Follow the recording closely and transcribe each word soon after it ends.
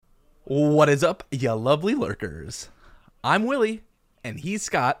What is up, you lovely lurkers? I'm Willie, and he's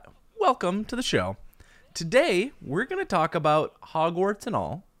Scott. Welcome to the show. Today, we're going to talk about Hogwarts and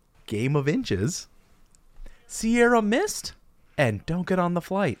all, Game of Inches, Sierra Mist, and Don't Get on the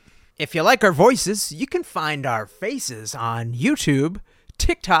Flight. If you like our voices, you can find our faces on YouTube,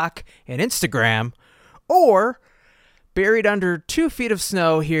 TikTok, and Instagram, or buried under 2 feet of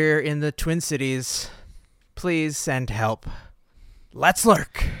snow here in the Twin Cities. Please send help. Let's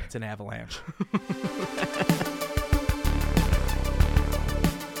lurk. It's an avalanche.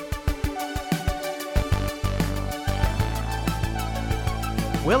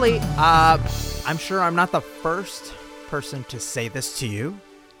 Willie, I'm sure I'm not the first person to say this to you,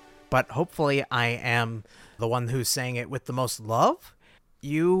 but hopefully I am the one who's saying it with the most love.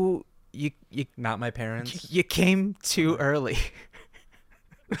 You Not my parents. You came too early.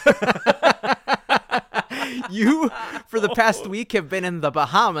 You, for the past week, have been in the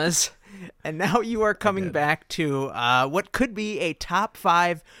Bahamas, and now you are coming back to what could be a top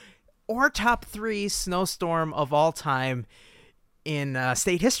 5 or top 3 snowstorm of all time in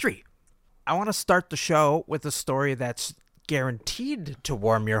state history. I want to start the show with a story that's guaranteed to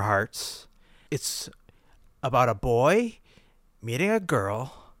warm your hearts. It's about a boy meeting a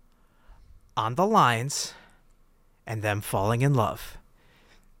girl on the lines and them falling in love.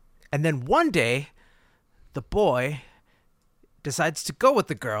 And then one day, the boy decides to go with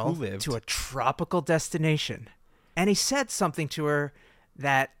the girl to a tropical destination. And he said something to her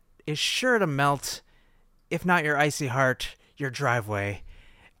that is sure to melt, if not your icy heart, your driveway.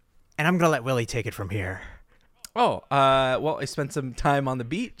 And I'm going to let Willie take it from here. Oh, well, I spent some time on the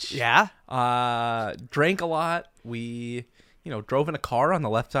beach. Yeah? Drank a lot. We, drove in a car on the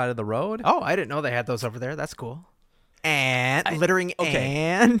left side of the road. Oh, I didn't know they had those over there. That's cool. And littering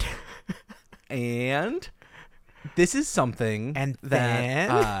and this is something and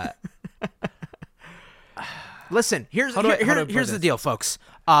that listen, here's how do I here's the deal, folks.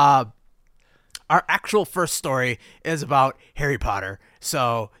 Our actual first story is about Harry Potter.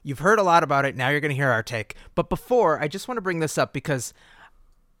 So you've heard a lot about it. Now you're going to hear our take. But before, I just want to bring this up because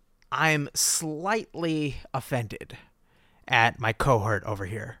I'm slightly offended at my cohort over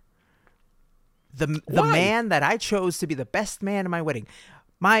here. The man that I chose to be the best man in my wedding,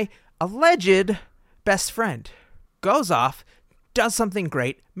 my alleged best friend, goes off, does something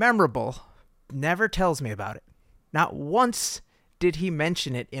great, memorable, never tells me about it. Not once did he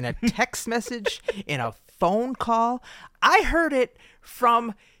mention it in a text message, in a phone call. I heard it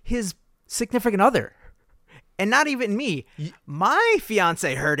from his significant other. And not even me. My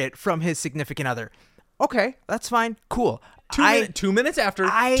fiance heard it from his significant other. Okay, that's fine. Cool. 2 minutes after.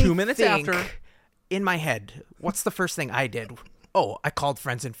 In my head, what's the first thing I did? Oh, I called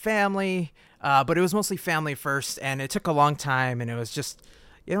friends and family, but it was mostly family first, and it took a long time, and it was just,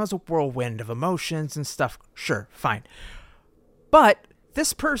 it was a whirlwind of emotions and stuff. Sure, fine. But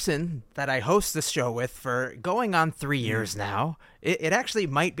this person that I host this show with for going on 3 years now, it actually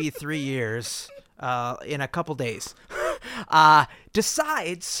might be 3 years in a couple days,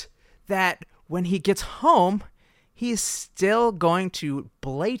 decides that when he gets home, he's still going to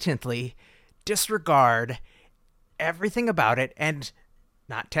blatantly disregard everything about it and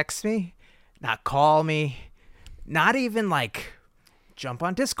not text me, not call me, not even jump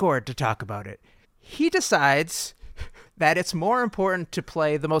on Discord to talk about it. He decides that it's more important to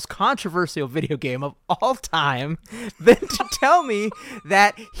play the most controversial video game of all time than to tell me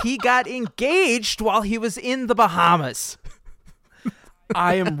that he got engaged while he was in the Bahamas.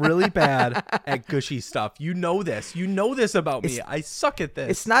 I am really bad at gushy stuff. You know this. You know this about me. I suck at this.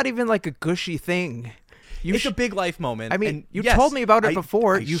 It's not even like a gushy thing. It's a big life moment. I mean, and you yes, told me about it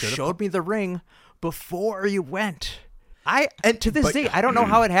before. You should've showed me the ring before you went. To this day, I don't know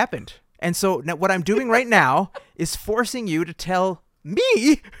how it happened. And so now what I'm doing right now is forcing you to tell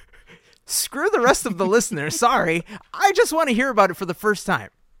me, screw the rest of the listeners, sorry, I just want to hear about it for the first time.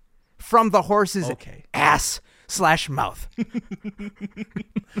 From the horse's ass/mouth.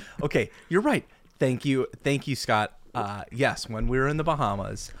 Okay, you're right. Thank you, Scott. Yes, when we were in the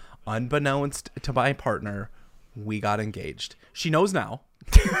Bahamas, unbeknownst to my partner, we got engaged. She knows now.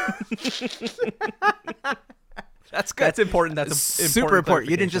 That's good. That's important. That's super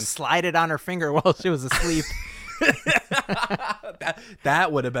important. You didn't just slide it on her finger while she was asleep.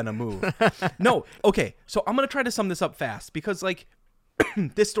 that would have been a move. No, okay. So I'm gonna try to sum this up fast because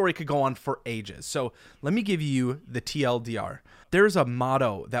this story could go on for ages. So let me give you the TLDR. There's a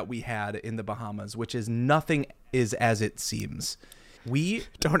motto that we had in the Bahamas, which is nothing is as it seems. We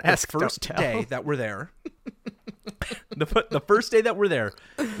don't ask. The first don't day that we're there. The first day that we're there,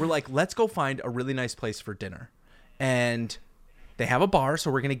 we're like, let's go find a really nice place for dinner. And They have a bar,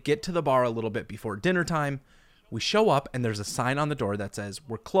 so we're going to get to the bar a little bit before dinner time. We show up, and there's a sign on the door that says,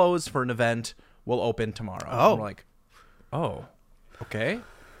 we're closed for an event. We'll open tomorrow. Oh. And we're like, oh, okay.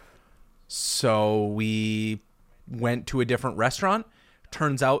 So we went to a different restaurant.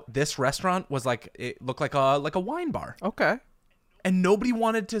 Turns out this restaurant was it looked like a wine bar. Okay. And nobody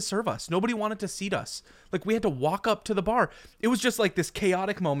wanted to serve us. Nobody wanted to seat us. Like, we had to walk up to the bar. It was just like this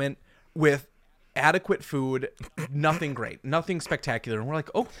chaotic moment with adequate food, nothing great, nothing spectacular. And we're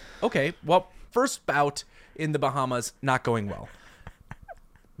like, oh, okay, well, first bout in the Bahamas, not going well.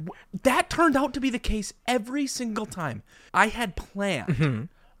 That turned out to be the case every single time. I had planned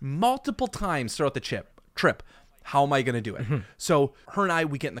multiple times throughout the trip. How am I going to do it? So her and I,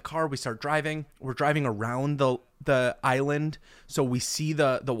 we get in the car, we start driving. We're driving around the island, so we see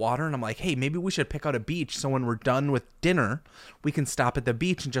the water, and I'm like, hey, maybe we should pick out a beach so when we're done with dinner, we can stop at the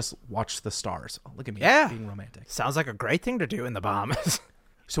beach and just watch the stars. Oh, look at me being romantic. Sounds like a great thing to do in the Bahamas.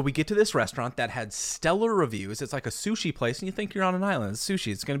 So we get to this restaurant that had stellar reviews. It's like a sushi place, and you think you're on an island. It's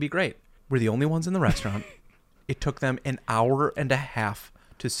sushi. It's going to be great. We're the only ones in the restaurant. It took them an hour and a half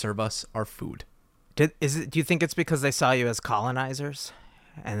to serve us our food. Do you think it's because they saw you as colonizers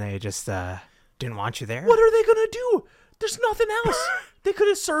and they just didn't want you there? What are they going to do? There's nothing else. They could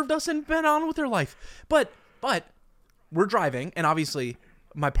have served us and been on with their life. But we're driving, and obviously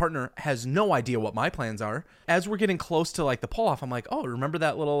my partner has no idea what my plans are. As we're getting close to the pull-off, I'm like, oh, remember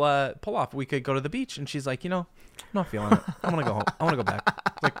that little pull-off? We could go to the beach. And she's like, I'm not feeling it. I want to go home. I want to go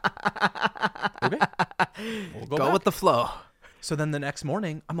back. Like, okay. We'll go back with the flow. So then the next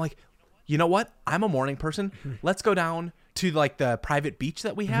morning, I'm like, you know what? I'm a morning person. Let's go down to the private beach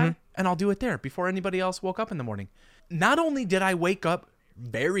that we have, and I'll do it there before anybody else woke up in the morning. Not only did I wake up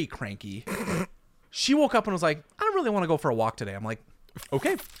very cranky, she woke up and was like, I don't really want to go for a walk today. I'm like,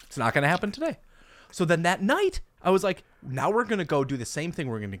 okay, it's not going to happen today. So then that night, I was like, now we're going to go do the same thing.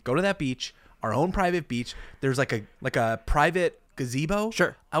 We're going to go to that beach, our own private beach. There's like a private gazebo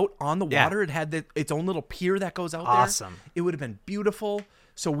out on the water. It had its own little pier that goes out there. Awesome. It would have been beautiful.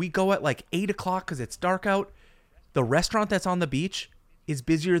 So we go at 8 o'clock because it's dark out. The restaurant that's on the beach is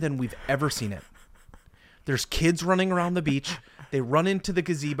busier than we've ever seen it. There's kids running around the beach. They run into the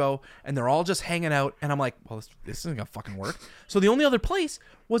gazebo, and they're all just hanging out. And I'm like, well, this isn't going to fucking work. So the only other place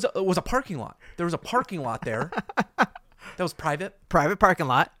was a parking lot. There was a parking lot there that was private. Private parking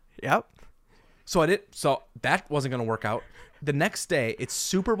lot. Yep. So that wasn't going to work out. The next day, it's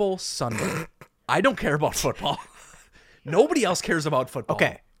Super Bowl Sunday. I don't care about football. Nobody else cares about football.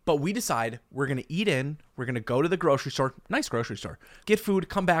 Okay. But we decide we're going to eat in. We're going to go to the grocery store. Nice grocery store. Get food.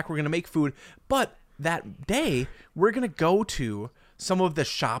 Come back. We're going to make food. But that day, we're going to go to some of the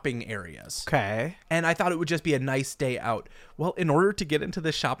shopping areas. Okay. And I thought it would just be a nice day out. Well, in order to get into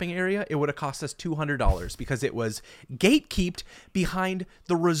the shopping area, it would have cost us $200 because it was gatekept behind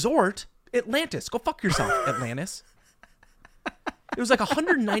the resort, Atlantis. Go fuck yourself, Atlantis. It was like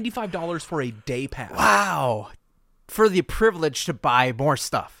 $195 for a day pass. Wow. For the privilege to buy more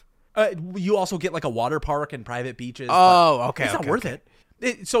stuff. You also get like a water park and private beaches. Oh, okay. It's not worth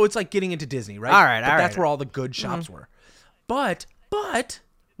it. So it's like getting into Disney, right? All right, but that's where all the good shops were. But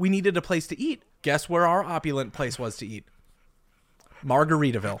we needed a place to eat. Guess where our opulent place was to eat?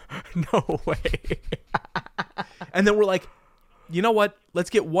 Margaritaville. No way. And then we're like, you know what? Let's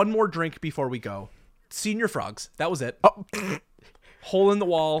get one more drink before we go. Senior Frogs. That was it. Oh. Hole in the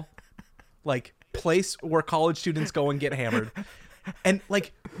wall, place where college students go and get hammered. And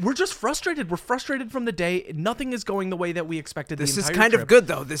we're just frustrated. We're frustrated from the day. Nothing is going the way that we expected. This the is entire kind trip. of good,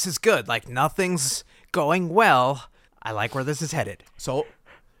 though. This is good. Nothing's going well. I like where this is headed. So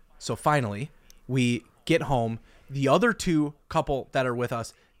finally, we get home. The other two couple that are with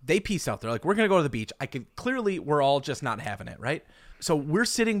us, they peace out. They're like, we're going to go to the beach. We're all just not having it, right? So we're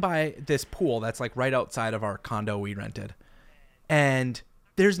sitting by this pool that's right outside of our condo we rented. And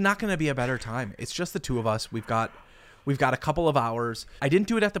there's not going to be a better time. It's just the two of us. We've got a couple of hours. I didn't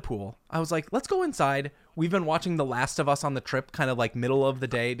do it at the pool. I was like, let's go inside. We've been watching The Last of Us on the trip, kind of middle of the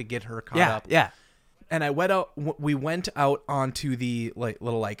day to get her caught up. Yeah. And we went out onto the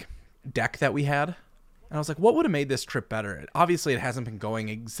little deck that we had. And I was like, what would have made this trip better? Obviously, it hasn't been going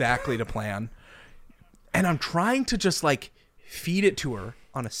exactly to plan. And I'm trying to just feed it to her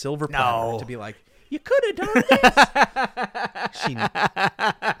on a silver platter to be like, you could have done this. She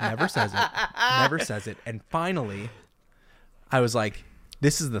never says it. Never says it. And finally, I was like,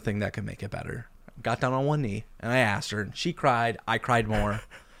 this is the thing that could make it better. Got down on one knee and I asked her, and she cried. I cried more.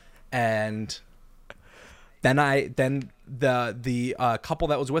 And then the couple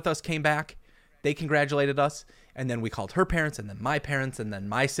that was with us came back. They congratulated us. And then we called her parents, and then my parents, and then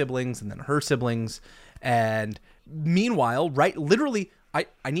my siblings, and then her siblings. And Meanwhile, right, literally, I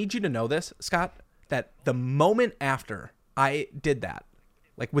need you to know this, Scott, that the moment after I did that,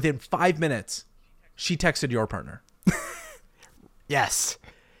 like within 5 minutes, she texted your partner. Yes.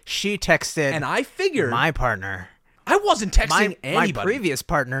 She texted And I figured my partner. I wasn't texting anybody. My previous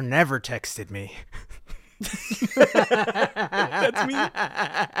partner never texted me. That's me.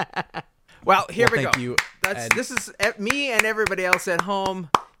 Well, here we thank go. you, This is me and everybody else at home.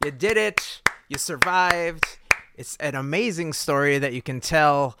 You did it. You survived. It's an amazing story that you can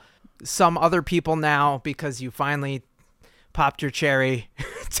tell some other people now because you finally popped your cherry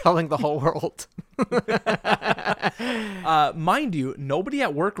telling the whole world. Mind you, nobody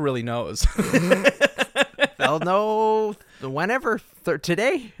at work really knows. They'll know whenever.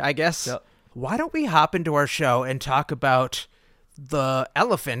 Today, I guess. Yep. Why don't we hop into our show and talk about the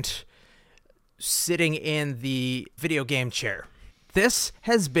elephant sitting in the video game chair? This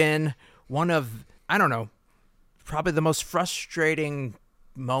has been one of, I don't know, probably the most frustrating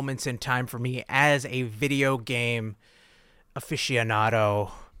moments in time for me as a video game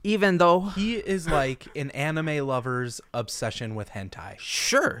aficionado, even though He is like an anime lover's obsession with hentai.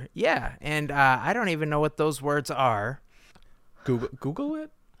 sure, yeah, and I don't even know what those words are. Google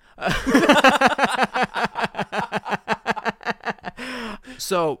it?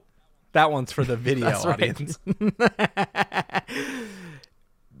 So That one's for the video That's right. audience.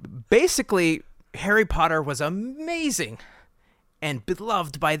 basically, Harry Potter was amazing and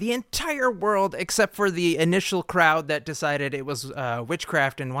beloved by the entire world except for the initial crowd that decided it was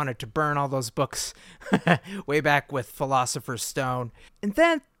witchcraft and wanted to burn all those books way back with Philosopher's Stone. And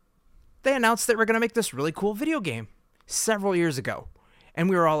then they announced that we're going to make this really cool video game several years ago. And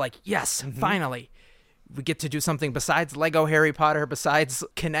we were all like, yes, finally. We get to do something besides Lego Harry Potter, besides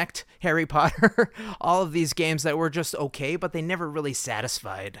Kinect Harry Potter. All of these games that were just okay, but they never really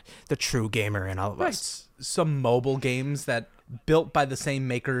satisfied the true gamer in all of us. Some mobile games that built by the same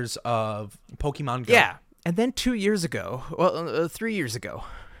makers of Pokemon Go. Yeah. And then 3 years ago,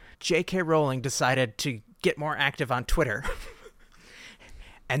 J.K. Rowling decided to get more active on Twitter.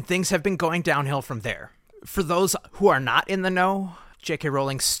 And things have been going downhill from there. For those who are not in the know, J.K.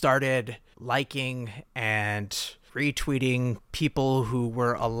 Rowling started liking and retweeting people who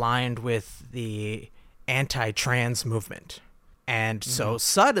were aligned with the anti-trans movement. And so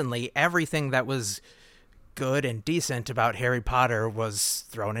suddenly everything that was good and decent about Harry Potter was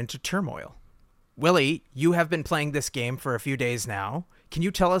thrown into turmoil. Willie, you have been playing this game for a few days now. Can you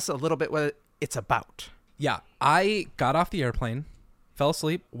tell us a little bit what it's about? Yeah, I got off the airplane, fell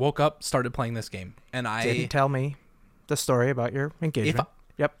asleep, woke up, started playing this game. And I Didn't tell me the story about your engagement.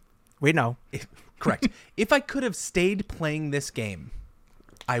 Yep, we know. Correct. If I could have stayed playing this game,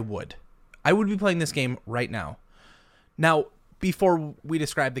 I would. I would be playing this game right now. Now, before we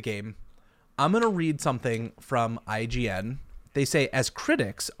describe the game, I'm going to read something from IGN. They say, as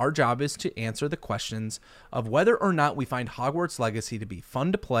critics, our job is to answer the questions of whether or not we find Hogwarts Legacy to be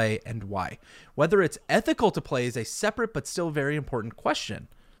fun to play and why. Whether it's ethical to play is a separate but still very important question.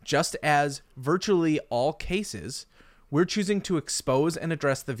 Just as virtually all cases, we're choosing to expose and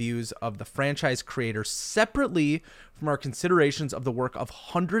address the views of the franchise creators separately from our considerations of the work of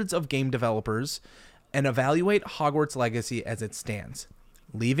hundreds of game developers and evaluate Hogwarts Legacy as it stands,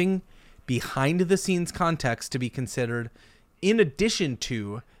 leaving behind-the-scenes context to be considered in addition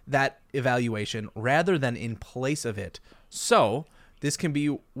to that evaluation rather than in place of it. So this can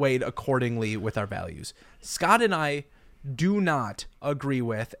be weighed accordingly with our values. Scott and I do not agree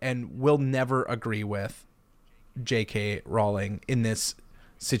with and will never agree with J.K. Rowling in this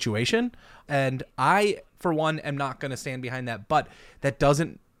situation. And I, for one, am not going to stand behind that. But that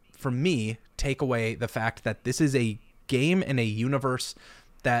doesn't, for me, take away the fact that this is a game and a universe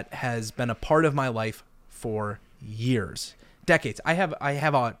that has been a part of my life for years. Decades. I have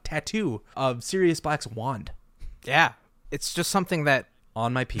a tattoo of Sirius Black's wand. Yeah, it's just something that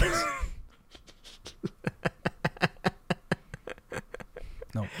on my penis.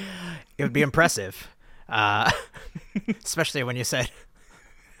 No. It would be impressive. Especially when you said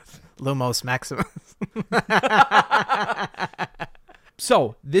Lumos Maximus.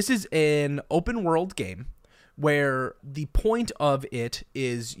 So, this is an open world game where the point of it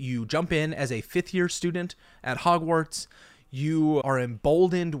is you jump in as a 5th-year student at Hogwarts. You are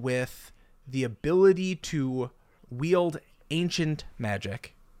emboldened with the ability to wield ancient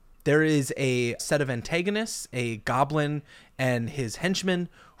magic. There is a set of antagonists, a goblin and his henchmen,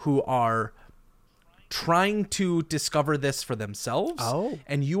 who are trying to discover this for themselves. Oh.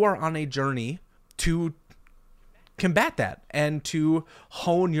 And you are on a journey to combat that and to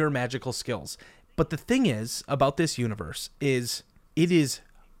hone your magical skills. But the thing is about this universe is it is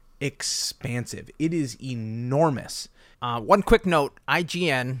expansive. It is enormous. One quick note,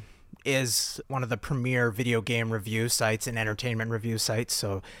 IGN is one of the premier video game review sites and entertainment review sites.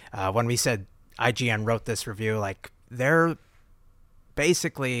 So when we said IGN wrote this review, like, they're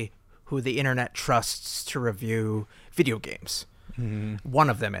basically who the internet trusts to review video games. One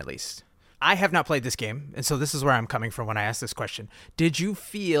of them, at least. I have not played this game, and so this is where I'm coming from when I ask this question. Did you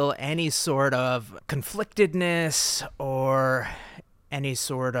feel any sort of conflictedness or any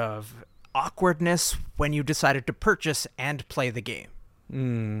sort of awkwardness when you decided to purchase and play the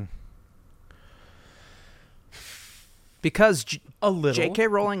game? Because A little. J.K.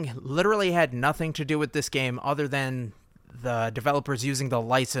 Rowling literally had nothing to do with this game other than the developers using the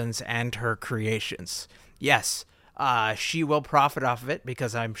license and her creations. Yes, she will profit off of it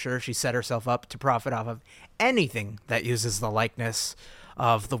because I'm sure she set herself up to profit off of anything that uses the likeness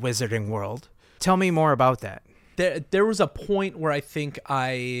of the wizarding world. Tell me more about that. There was a point where I think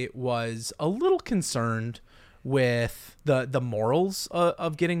I was a little concerned with the morals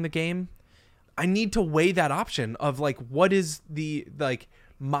of getting the game. I need to weigh that option of, like, what is the, like,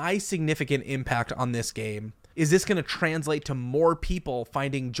 my significant impact on this game? Is this going to translate to more people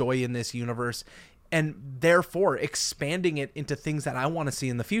finding joy in this universe and therefore expanding it into things that I want to see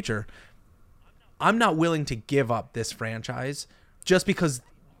in the future? I'm not willing to give up this franchise just because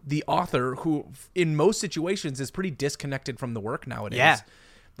the author, who in most situations is pretty disconnected from the work nowadays. Yeah.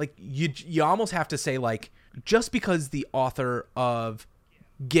 Like, you almost have to say, like, just because the author of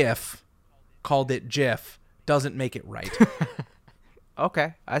GIF called it GIF doesn't make it right.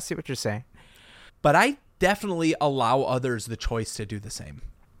 Okay, I see what you're saying. But I definitely allow others the choice to do the same.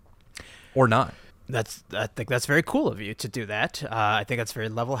 Or not. I think that's very cool of you to do that. I think that's very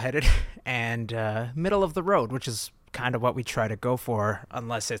level-headed and middle of the road, which is kind of what we try to go for,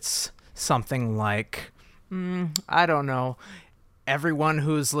 unless it's something like, I don't know, everyone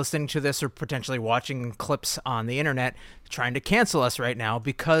who's listening to this or potentially watching clips on the internet trying to cancel us right now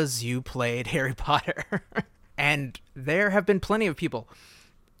because you played Harry Potter. And there have been plenty of people.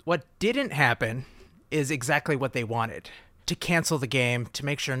 What didn't happen is exactly what they wanted. To cancel the game, to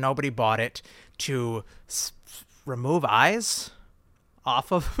make sure nobody bought it, to remove eyes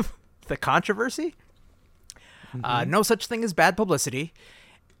off of the controversy. No such thing as bad publicity.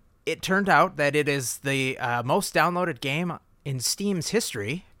 It turned out that it is the most downloaded game in Steam's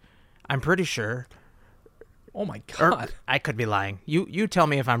history. I'm pretty sure. Oh my Or, God. I could be lying. You tell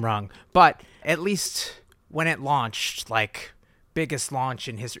me if I'm wrong. But at least when it launched, like, biggest launch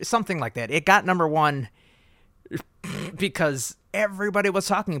in history, something like that, it got number one because everybody was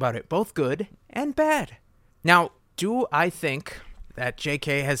talking about it, both good and bad. Now, do I think that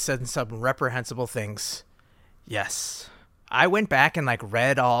JK has said some reprehensible things? Yes. I went back and, like,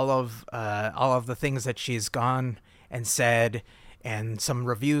 read all of the things that she's gone and said, and some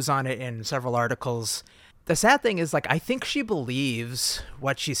reviews on it in several articles. The sad thing is, like, I think she believes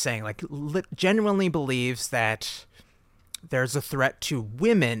what she's saying, like, genuinely believes that there's a threat to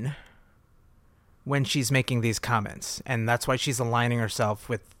women when she's making these comments. And that's why she's aligning herself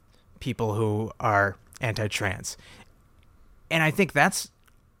with people who are anti-trans. And I think that's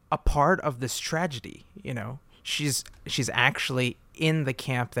a part of this tragedy, you know? She's actually in the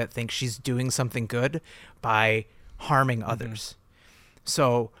camp that thinks she's doing something good by harming others.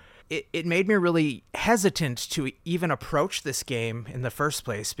 So it made me really hesitant to even approach this game in the first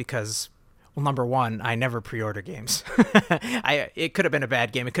place because, well, number one, I never pre-order games. It could have been a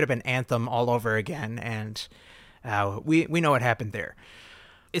bad game. It could have been Anthem all over again, and we know what happened there.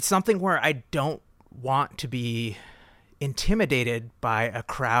 It's something where I don't want to be intimidated by a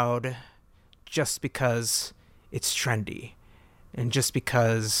crowd just because it's trendy and just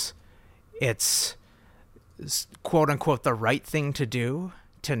because it's quote-unquote the right thing to do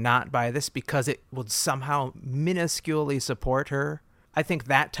to not buy this because it would somehow minusculely support her. I think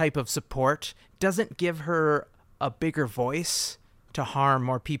that type of support doesn't give her a bigger voice to harm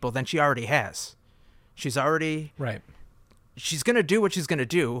more people than she already has. She's already... Right. She's going to do what she's going to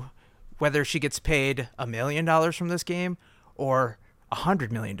do, whether she gets paid $1 million from this game or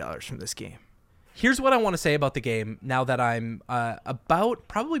 $100 million from this game. Here's what I want to say about the game now that I'm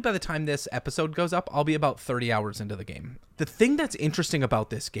probably by the time this episode goes up, I'll be about 30 hours into the game. The thing that's interesting about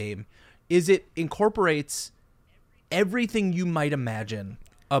this game is it incorporates everything you might imagine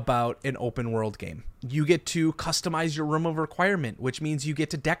about an open world game. You get to customize your room of requirement, which means you get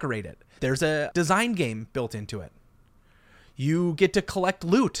to decorate it. There's a design game built into it. You get to collect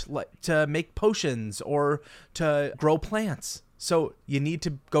loot to make potions or to grow plants. So you need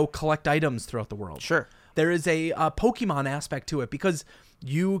to go collect items throughout the world. Sure. There is a Pokemon aspect to it because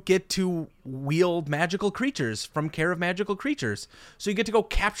you get to wield magical creatures from Care of Magical Creatures. So you get to go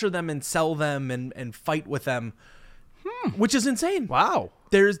capture them and sell them and fight with them, which is insane. Wow.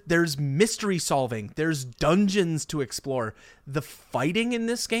 There's mystery solving. There's dungeons to explore. The fighting in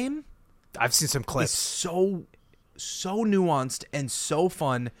this game I've seen some is clips. so nuanced and so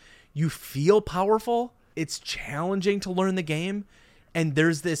fun. You feel powerful. It's challenging to learn the game, and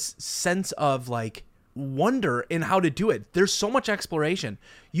there's this sense of like wonder in how to do it. There's so much exploration.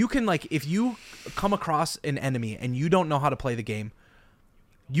 You can, like, if you come across an enemy and you don't know how to play the game,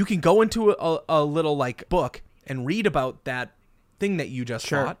 you can go into a little like book and read about that thing that you just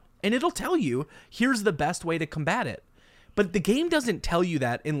fought, and it'll tell you here's the best way to combat it. But the game doesn't tell you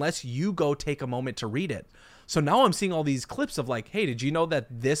that unless you go take a moment to read it. So now I'm seeing all these clips of like, hey, did you know that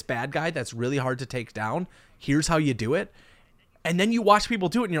this bad guy that's really hard to take down, here's how you do it? And then you watch people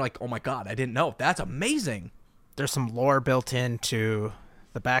do it and you're like, oh my God, I didn't know. That's amazing. There's some lore built into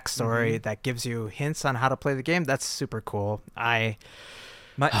the backstory that gives you hints on how to play the game. That's super cool. It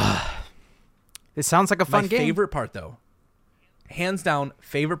sounds like a fun game. My favorite part, though, hands down,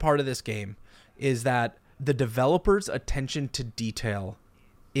 favorite part of this game is that the developer's attention to detail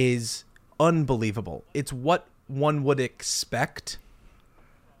is unbelievable. It's what one would expect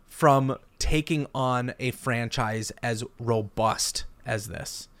from taking on a franchise as robust as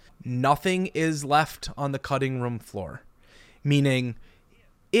this. Nothing is left on the cutting room floor. Meaning,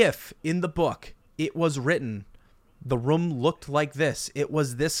 if in the book it was written, the room looked like this, it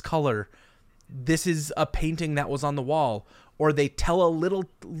was this color, this is a painting that was on the wall, or they tell a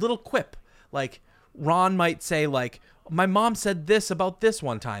little quip, like Ron might say, like, my mom said this about this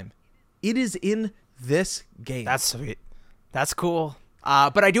one time. It is in this game. That's sweet. That's cool.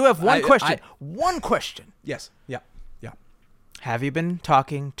 But I do have one question. One question. Yes. Yeah. Have you been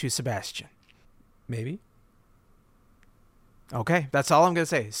talking to Sebastian? Maybe. Okay, that's all I'm gonna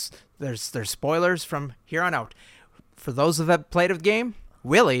say. There's spoilers from here on out. For those of that played the game,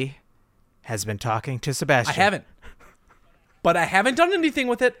 Willie has been talking to Sebastian. I haven't. But I haven't done anything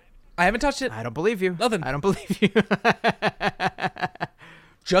with it. I haven't touched it. I don't believe you. Nothing. I don't believe you.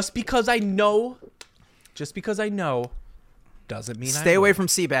 Just because I know doesn't mean Stay away from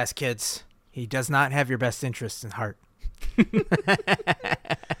Seabass, kids. He does not have your best interests in heart.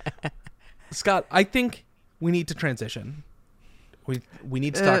 Scott, I think we need to transition. We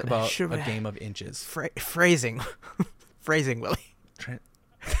need to talk about a game of inches. Phrasing. Phrasing, Willie.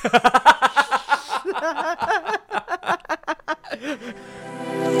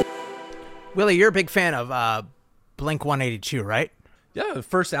 Willie, you're a big fan of Blink 182, right? Yeah, the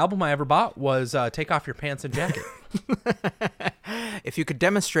first album I ever bought was Take Off Your Pants and Jacket. If you could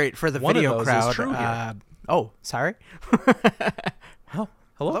demonstrate for the One video of those crowd. is true here. Oh, sorry. Oh,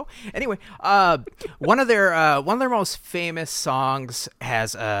 hello? Anyway, one of their most famous songs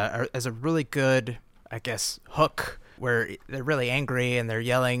has a really good, I guess, hook where they're really angry and they're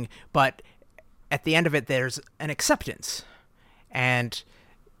yelling, but at the end of it, there's an acceptance, and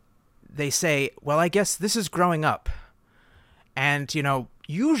they say, "Well, I guess this is growing up," and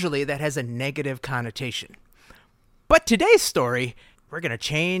usually that has a negative connotation. But today's story, we're gonna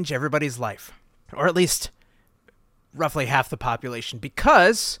change everybody's life, or at least roughly half the population,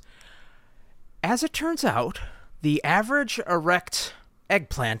 because as it turns out, the average erect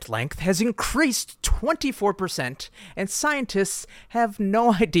eggplant length has increased 24%, and scientists have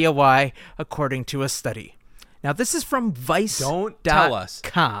no idea why, according to a study. Now, this is from Vice.com.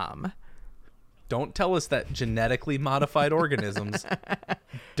 Don't tell us that genetically modified organisms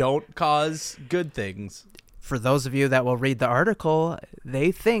don't cause good things. For those of you that will read the article,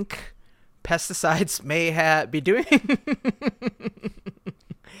 they think pesticides may be doing.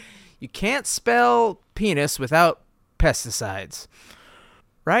 You can't spell penis without pesticides,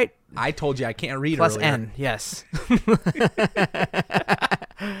 right? I told you I can't read Plus earlier. N, yes.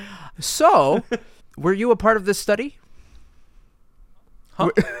 So, were you a part of this study? Huh?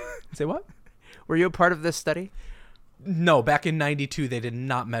 Say what? Were you a part of this study? No, back in 92, they did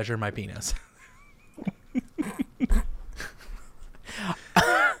not measure my penis.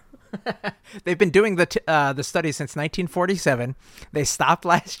 They've been doing the study since 1947. They stopped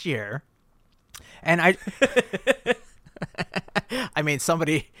last year, and I mean,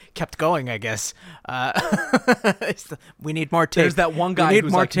 somebody kept going, I guess. We need more tape. There's that one guy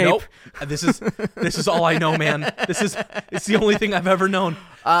who's like, tape. Nope, this is all I know, man. It's the only thing I've ever known.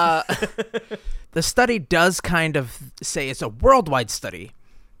 The study does kind of say it's a worldwide study.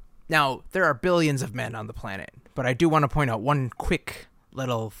 Now, there are billions of men on the planet, but I do want to point out one quick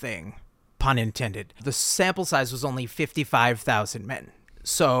little thing, pun intended. The sample size was only 55,000 men,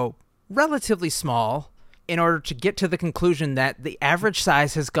 so relatively small, in order to get to the conclusion that the average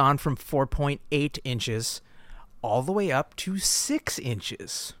size has gone from 4.8 inches all the way up to 6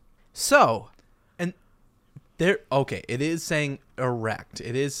 inches. So, And there, okay, it is saying erect.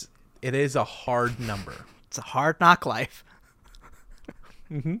 It is a hard number. it's a hard knock life.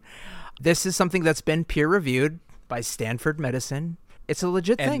 This is something that's been peer reviewed by Stanford Medicine. It's a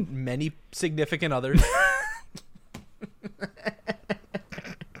legit And thing. many significant others.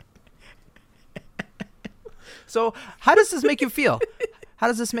 So, how does this make you feel? How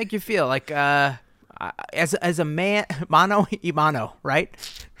does this make you feel? Like, as a man, mano y mano, right?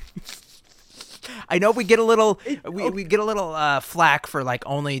 I know we get a little we get a little flack for like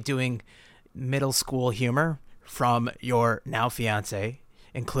only doing middle school humor from your now fiance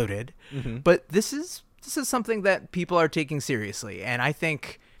included, but this is something that people are taking seriously, and I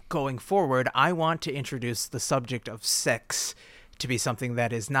think going forward, I want to introduce the subject of sex to be something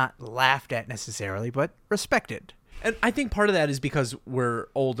that is not laughed at necessarily, but respected. And I think part of that is because we're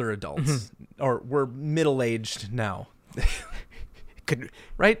older adults, or we're middle-aged now.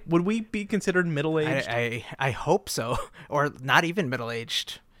 Right? Would we be considered middle-aged? I hope so, or not even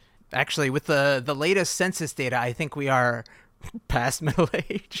middle-aged. Actually, with the latest census data, I think we are past middle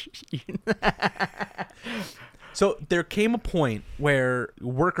age. So there came a point where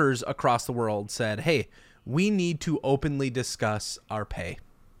workers across the world said, hey, we need to openly discuss our pay.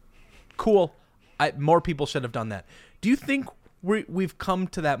 Cool. More people should have done that. Do you think we've come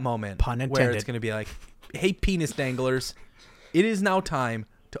to that moment Pun intended. where it's going to be like, hey, penis danglers, it is now time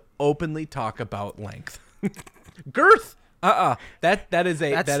to openly talk about length. Girth. That is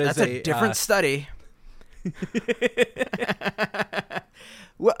a different study.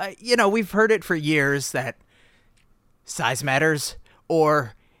 Well, we've heard it for years that size matters,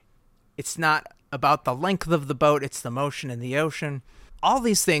 or it's not about the length of the boat, it's the motion in the ocean. All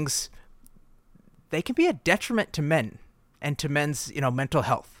these things, they can be a detriment to men and to men's, mental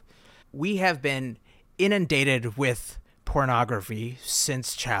health. We have been inundated with pornography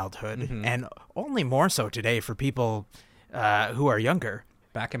since childhood, and only more so today for people who are younger.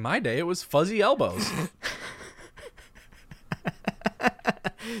 Back in my day, it was fuzzy elbows.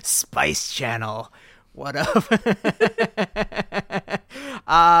 Spice Channel. What up?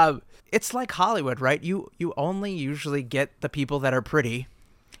 It's like Hollywood, right? You only usually get the people that are pretty.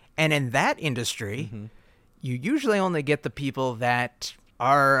 And in that industry, you usually only get the people that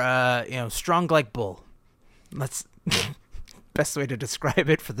are, strong like bull. Best way to describe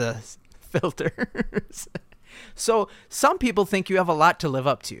it for the filters. So some people think you have a lot to live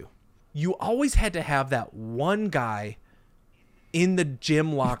up to. You always had to have that one guy in the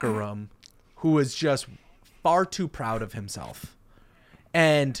gym locker room who was just far too proud of himself.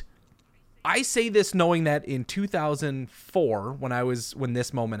 And I say this knowing that in 2004, when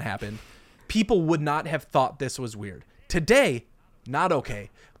this moment happened, people would not have thought this was weird. Today, not okay.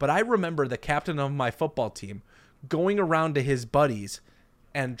 But I remember the captain of my football team going around to his buddies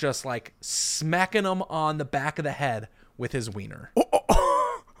and just like smacking them on the back of the head with his wiener.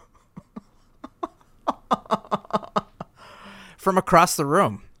 From across the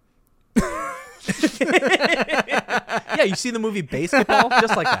room. Yeah, you see the movie Basketball?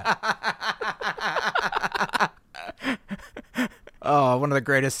 Just like that. Oh, one of the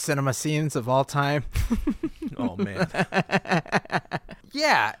greatest cinema scenes of all time. Oh, man.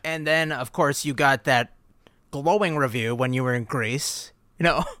 Yeah, and then, of course, you got that glowing review when you were in Greece.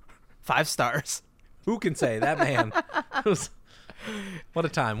 5 stars. Who can say that man? What a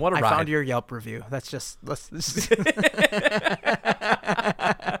time. What a ride. I found your Yelp review. Let's just but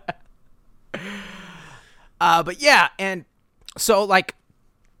yeah, and so like,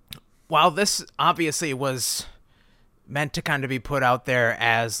 while this obviously was meant to kind of be put out there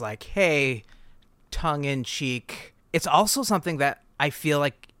as like, hey, tongue in cheek, it's also something that I feel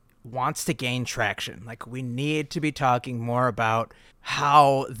like wants to gain traction. Like, we need to be talking more about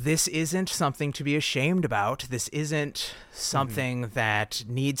how this isn't something to be ashamed about. This isn't something that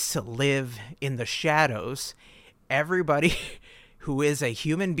needs to live in the shadows. Everybody who is a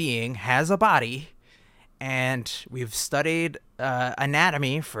human being has a body, and we've studied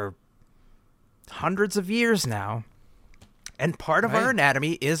anatomy for hundreds of years now, and part of our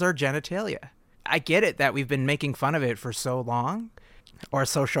anatomy is our genitalia. I get it that we've been making fun of it for so long, or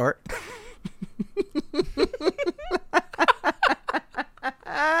so short.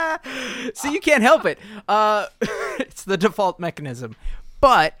 So you can't help it. It's the default mechanism.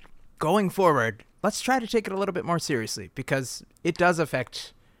 But going forward, let's try to take it a little bit more seriously, because it does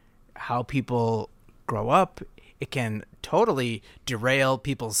affect how people grow up. It can totally derail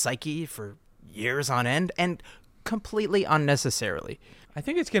people's psyche for years on end, and completely unnecessarily. I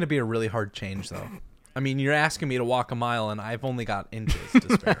think it's going to be a really hard change, though. I mean, you're asking me to walk a mile, and I've only got inches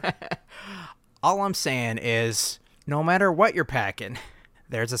to spare. All I'm saying is, no matter what you're packing,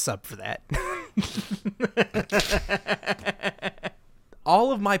 there's a sub for that.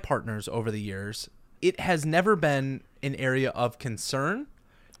 All of my partners over the years, it has never been an area of concern.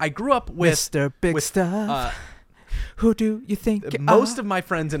 I grew up with Mr. Big Stuff. Who do you think most of my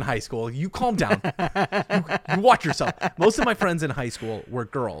friends in high school, you calm down. You watch yourself. Most of my friends in high school were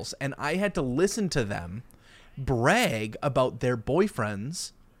girls, and I had to listen to them brag about their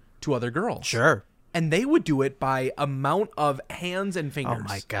boyfriends to other girls. Sure. And they would do it by amount of hands and fingers. Oh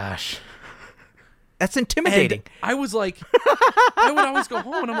my gosh. That's intimidating. And I was like, I would always go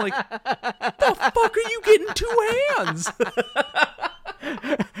home and I'm like, the fuck are you getting 2 hands?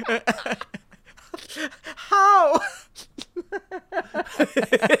 How?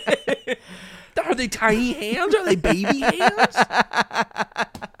 Are they tiny hands? Are they baby hands?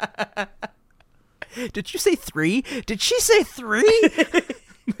 Did you say 3? Did she say 3?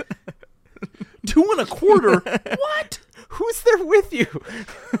 2 1/4? What? Who's there with you?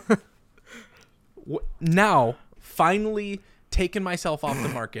 Now, finally taking myself off the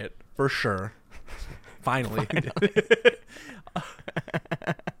market for sure. Finally.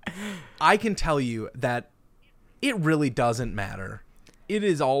 I can tell you that it really doesn't matter. It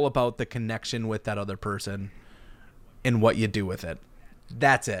is all about the connection with that other person and what you do with it.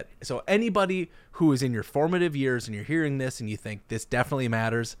 That's it. So anybody who is in your formative years and you're hearing this and you think this definitely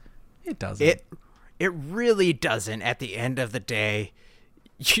matters, it doesn't. It really doesn't. At the end of the day,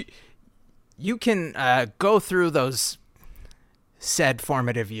 you can go through those said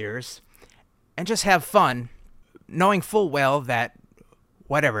formative years and just have fun, knowing full well that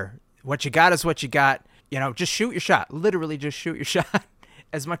whatever, what you got is what you got. You know, just shoot your shot. Literally, just shoot your shot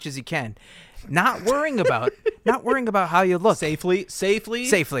as much as you can. Not worrying about how you look. Safely,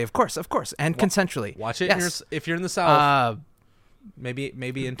 of course, and consensually. Watch it. Yes. If you're in the South,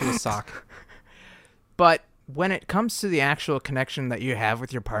 maybe into a sock. But when it comes to the actual connection that you have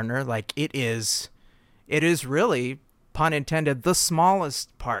with your partner, like it is really, pun intended, the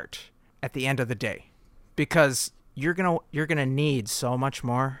smallest part at the end of the day, because you're gonna need so much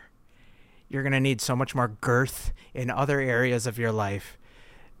more. You're gonna need so much more girth in other areas of your life,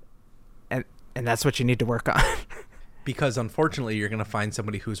 and that's what you need to work on. Because unfortunately, you're gonna find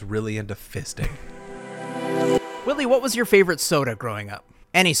somebody who's really into fisting. Willie, what was your favorite soda growing up?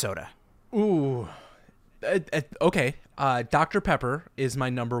 Any soda? Ooh. Okay. Dr. Pepper is my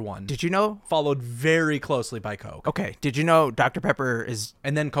number one. Did you know? Followed very closely by Coke. Okay. Did you know Dr. Pepper is...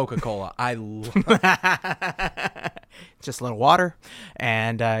 And then Coca-Cola. I love just a little water,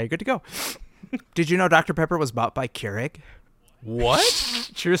 and you're good to go. Did you know Dr. Pepper was bought by Keurig? What?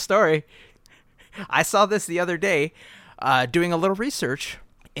 True story. I saw this the other day doing a little research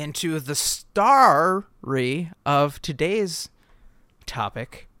into the story of today's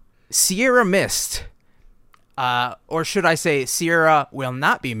topic, Sierra Mist. Or should I say Sierra will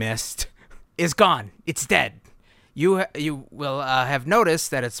not be missed, is gone. It's dead. You will have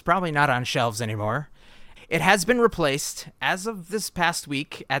noticed that it's probably not on shelves anymore. It has been replaced, as of this past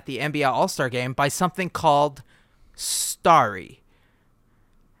week at the NBA All-Star Game, by something called Starry.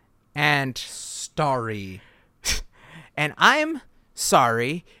 And I'm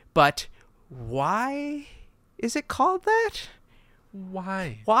sorry, but why is it called that?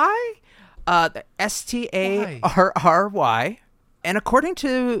 Why? The Starry. And according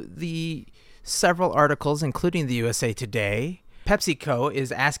to the several articles, including the USA Today, PepsiCo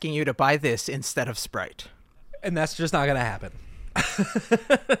is asking you to buy this instead of Sprite. And that's just not going to happen.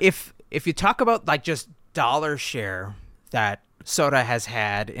 If you talk about like just dollar share that soda has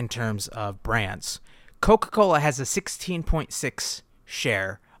had in terms of brands, Coca-Cola has a 16.6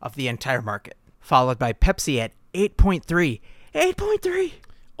 share of the entire market, followed by Pepsi at 8.3. 8.3.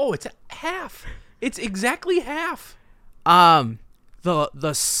 Oh, it's half. It's exactly half.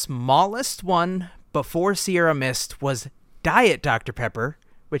 The smallest one before Sierra Mist was Diet Dr. Pepper,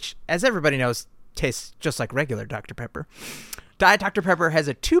 which, as everybody knows, tastes just like regular Dr. Pepper. Diet Dr. Pepper has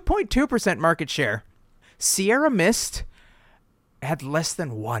a 2.2% market share. Sierra Mist had less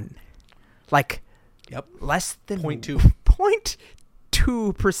than 1. Like, yep, less than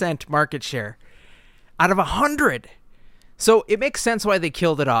 0.2% market share out of 100. So it makes sense why they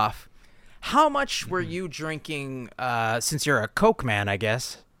killed it off. How much were you drinking, since you're a Coke man, I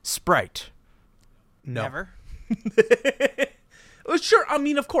guess? Sprite? No. Never? Sure. I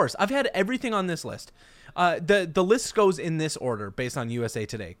mean, of course. I've had everything on this list. The list goes in this order based on USA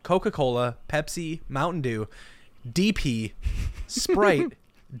Today. Coca-Cola, Pepsi, Mountain Dew, DP, Sprite,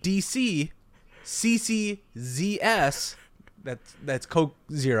 DC, CCZS, that's Coke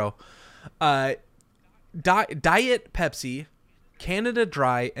Zero, Diet Pepsi, Canada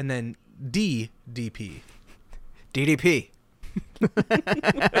Dry, and then DDP. DDP.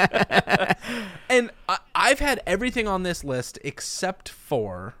 And I've had everything on this list except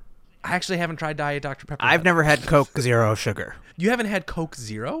for I actually haven't tried Diet Dr. Pepper. I've yet. never had Coke Zero Sugar. You haven't had Coke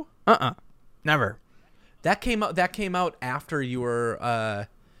Zero? Never. That came out after you were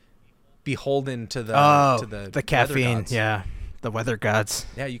beholden to the caffeine. weather gods. Yeah, the weather gods.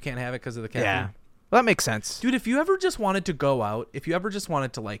 Yeah, you can't have it because of the caffeine. Yeah, well, that makes sense. Dude, if you ever just wanted to go out, if you ever just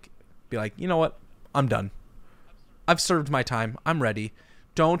wanted to like be like, you know what, I'm done. I've served my time. I'm ready.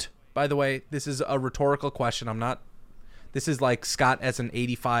 Don't. By the way, this is a rhetorical question. I'm not. This is like Scott as an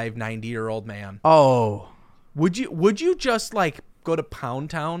 85, 90-year-old man. Oh, Would you just like go to Pound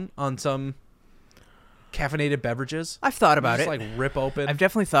Town on some caffeinated beverages? I've thought about just it. like rip open. I've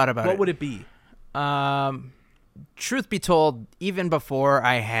definitely thought about it. What would it be? Truth be told, even before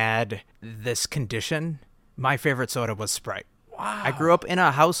I had this condition, my favorite soda was Sprite. Wow. I grew up in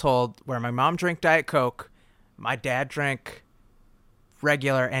a household where my mom drank Diet Coke, my dad drank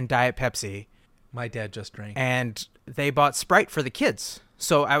regular and Diet Pepsi, My dad just drank. and they bought Sprite for the kids.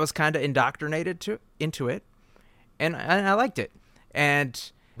 So I was kind of indoctrinated into it, and I liked it. And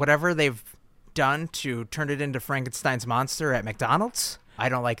whatever they've done to turn it into Frankenstein's monster at McDonald's, I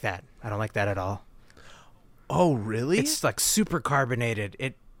don't like that. I don't like that at all. Oh, really? It's like super carbonated.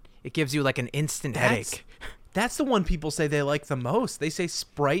 It gives you like an instant headache. That's the one people say they like the most. They say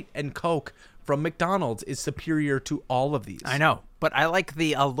Sprite and Coke from McDonald's is superior to all of these. I know, but I like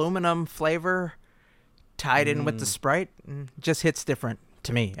the aluminum flavor tied in with the Sprite. Just hits different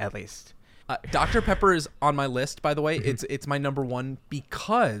to me, at least. Dr. Pepper is on my list, by the way. It's my number one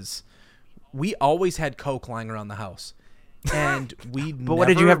because we always had Coke lying around the house, and we But what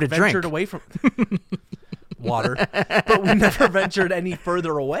did you have to drink? ventured away from water, but we never ventured any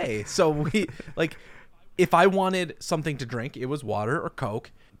further away. So we like, if I wanted something to drink, it was water or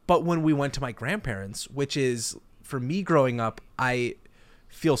Coke. But when we went to my grandparents', which is for me growing up, I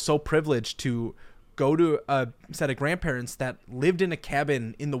feel so privileged to go to a set of grandparents that lived in a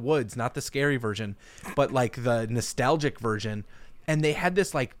cabin in the woods, not the scary version, but like the nostalgic version. And they had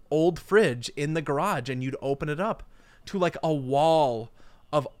this like old fridge in the garage, and you'd open it up to like a wall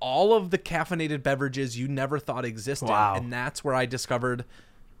of all of the caffeinated beverages you never thought existed. Wow. And that's where I discovered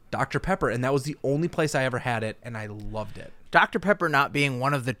Dr. Pepper. And that was the only place I ever had it, and I loved it. Dr. Pepper not being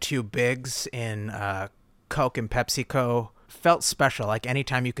one of the two bigs in Coke and PepsiCo felt special. Like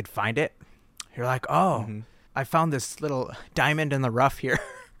anytime you could find it, you're like, oh, I found this little diamond in the rough here.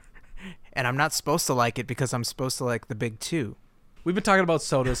 And I'm not supposed to like it because I'm supposed to like the big two. We've been talking about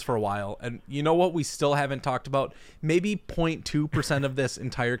sodas for a while, and you know what we still haven't talked about? Maybe 0.2% of this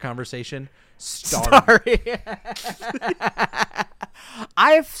entire conversation. Starry.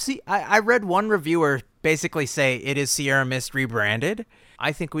 I read one reviewer basically say it is Sierra Mist rebranded.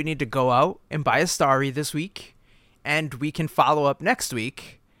 I think we need to go out and buy a Starry this week, and we can follow up next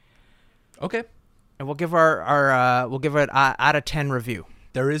week, Okay. and we'll give we'll give it out of 10 review.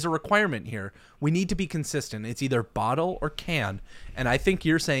 There is a requirement here. We need to be consistent. It's either bottle or can, and I think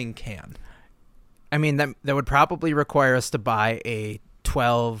you're saying can. I mean, that would probably require us to buy a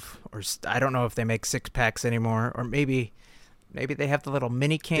 12, or I don't know if they make 6-packs anymore, or maybe they have the little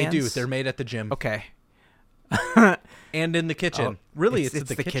mini cans. They do. They're made at the gym. Okay. And in the kitchen. Oh, Really, it's the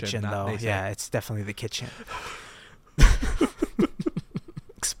the kitchen, not though. they say. Yeah, it's definitely the kitchen.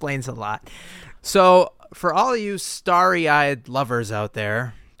 Explains a lot. So, for all of you starry-eyed lovers out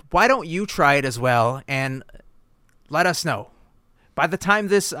there, why don't you try it as well and let us know? By the time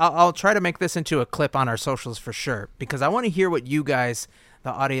I'll try to make this into a clip on our socials for sure, because I want to hear what you guys,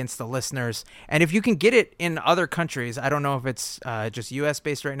 the audience, the listeners, and if you can get it in other countries. I don't know if it's just U.S.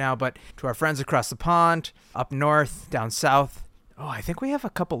 based right now, but to our friends across the pond, up north, down south. Oh, I think we have a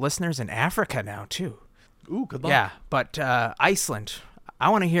couple listeners in Africa now too. Ooh, good luck. Yeah, but Iceland. I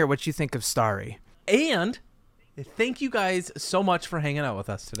want to hear what you think of Starry. And thank you guys so much for hanging out with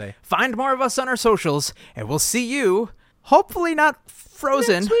us today. Find more of us on our socials, and we'll see you, hopefully not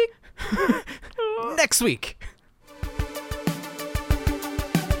frozen, Next week. next week.